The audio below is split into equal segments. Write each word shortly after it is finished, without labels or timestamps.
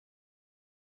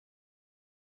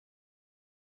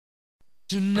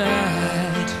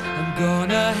Tonight I'm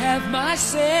gonna have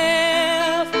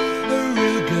myself a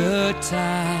real good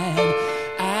time.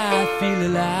 I feel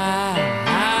alive,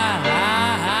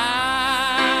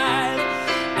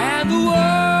 and the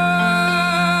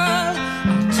world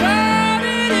I'm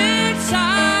turning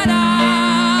inside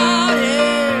out.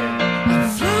 Yeah. I'm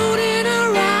floating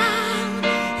around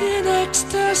in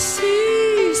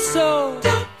ecstasy. So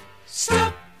don't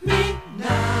stop me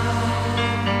now.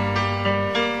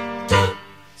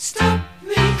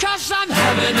 I'm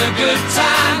having a good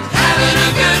time, having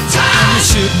a good time. I'm a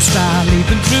shooting star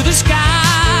leaping through the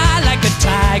sky like a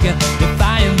tiger,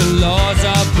 defying the laws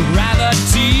of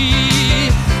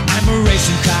gravity. I'm a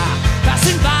racing car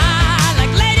passing by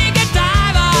like Lady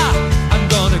Godiva. I'm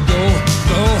gonna go,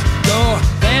 go, go.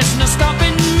 There's no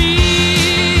stopping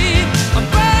me. I'm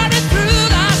burning through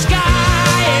the sky,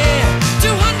 yeah.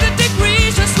 200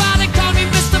 degrees, that's why they call me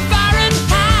Mr.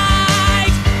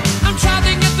 Fahrenheit. I'm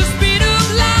traveling at the speed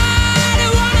of light.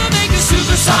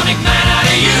 Supersonic man out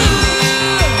of you.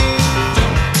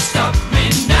 Don't stop me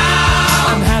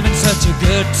now. I'm having such a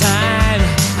good time.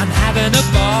 I'm having a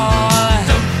ball.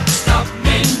 Don't stop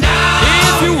me now.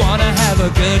 If you wanna have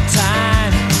a good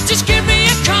time, just give me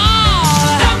a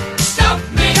call. Don't stop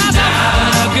me now. 'Cause I'm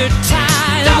having a good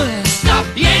time. Don't stop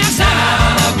me now. Yes, I'm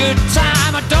having a good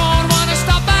time. I don't wanna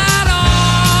stop at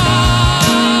all.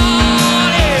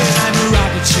 Yeah. I'm a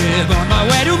rocket ship on my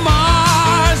way to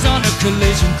Mars on a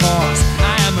collision course.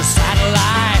 A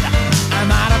satellite, I'm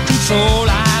out of control.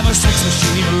 I'm a sex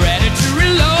machine ready to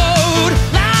reload,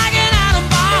 like an atom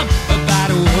bomb about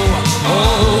to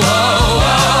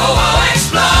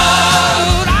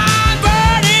explode. I'm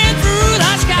burning through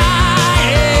the sky,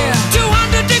 yeah.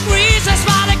 200 degrees, that's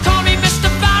why they call me Mr.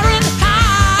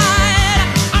 Fahrenheit.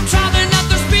 I'm traveling at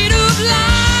the speed of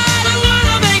light. I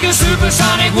wanna make a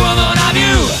supersonic woman of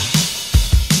you.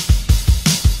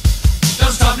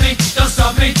 Don't stop me, don't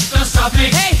stop me, don't stop me.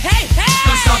 Hey, hey, hey!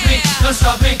 Don't stop me, don't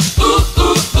stop me. Ooh,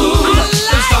 ooh, ooh. Don't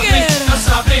stop me, don't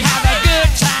stop me. Have a good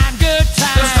time, good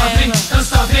time. Don't stop me, don't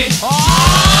stop me.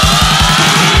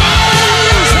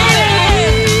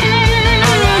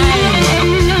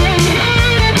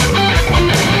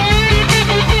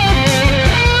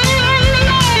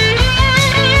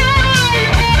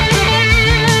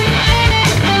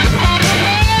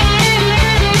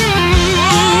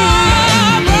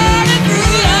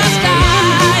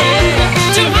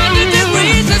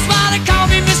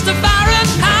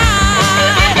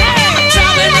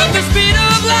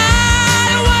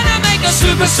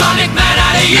 Supersonic man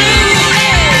out of you.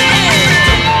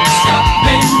 Don't stop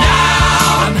me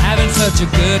now. I'm having such a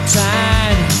good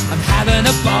time. I'm having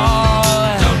a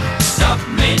ball. Don't stop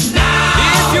me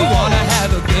now. If you wanna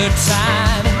have a good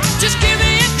time, just give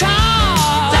me a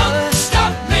call. Don't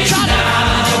stop me now. I'm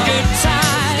having a good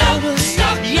time. Don't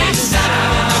stop me now. Yes, I'm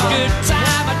having a good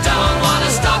time. I don't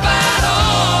wanna stop at all.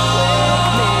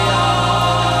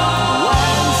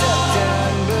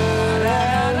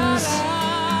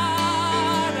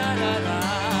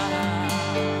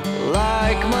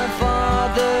 Like my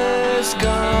father's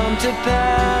come to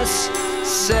pass,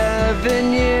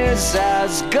 7 years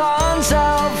has gone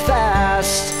so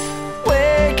fast.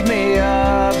 Wake me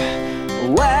up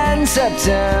when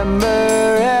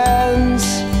September ends.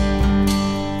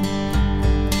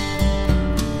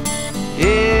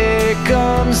 Here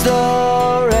comes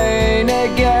the rain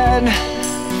again,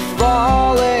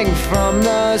 falling from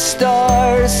the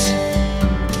stars,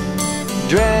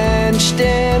 drenched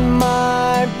in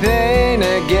my pain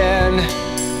again,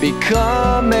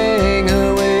 becoming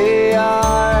who we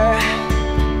are.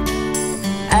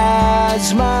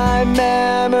 As my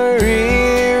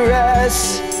memory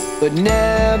rests, but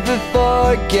never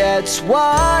forgets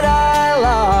what I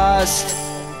lost.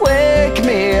 Wake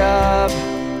me up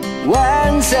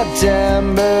when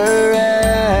September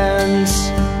ends.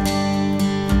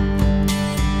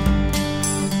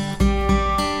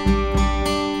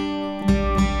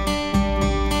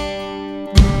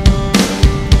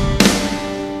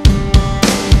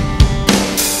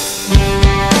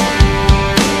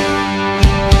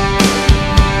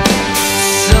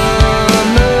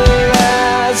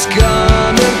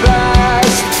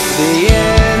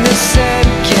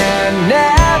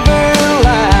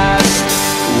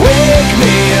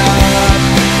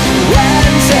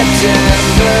 September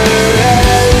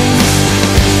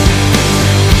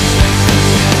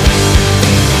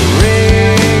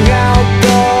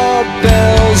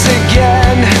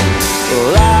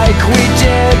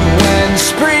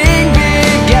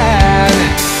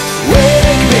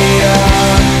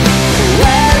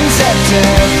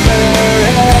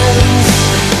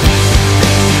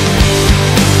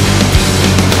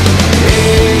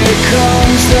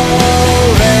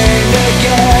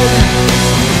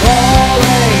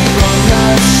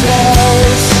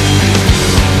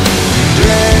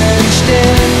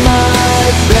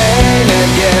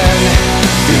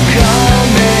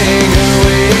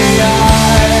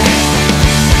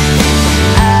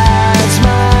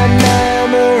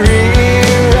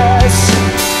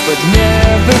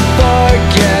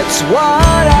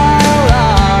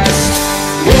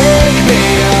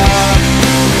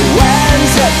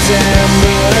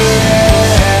September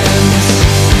ends.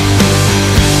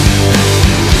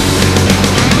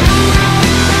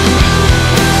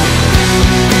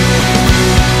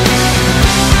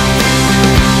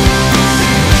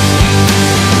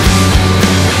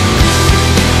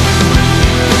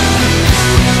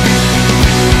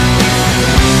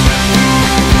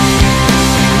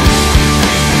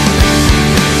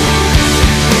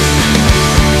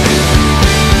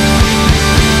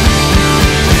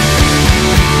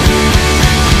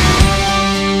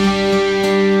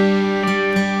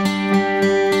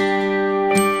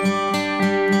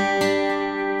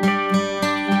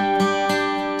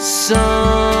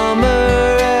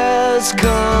 Summer has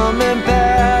come and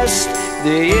passed.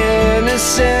 The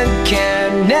innocent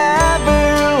can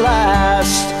never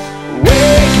last.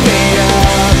 Wake me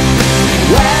up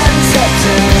when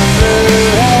September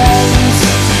ends.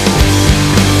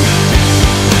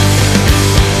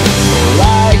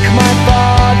 Like my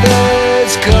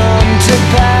father's come to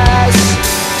pass.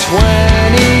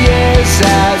 20 years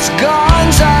has gone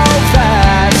so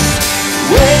fast.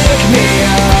 Wake me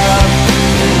up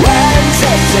when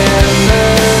September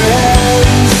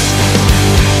ends.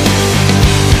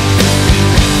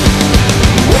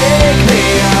 Wake me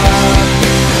up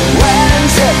when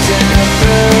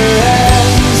September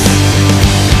ends.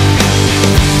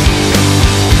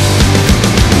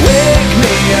 Wake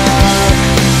me up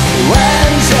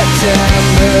when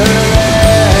September ends.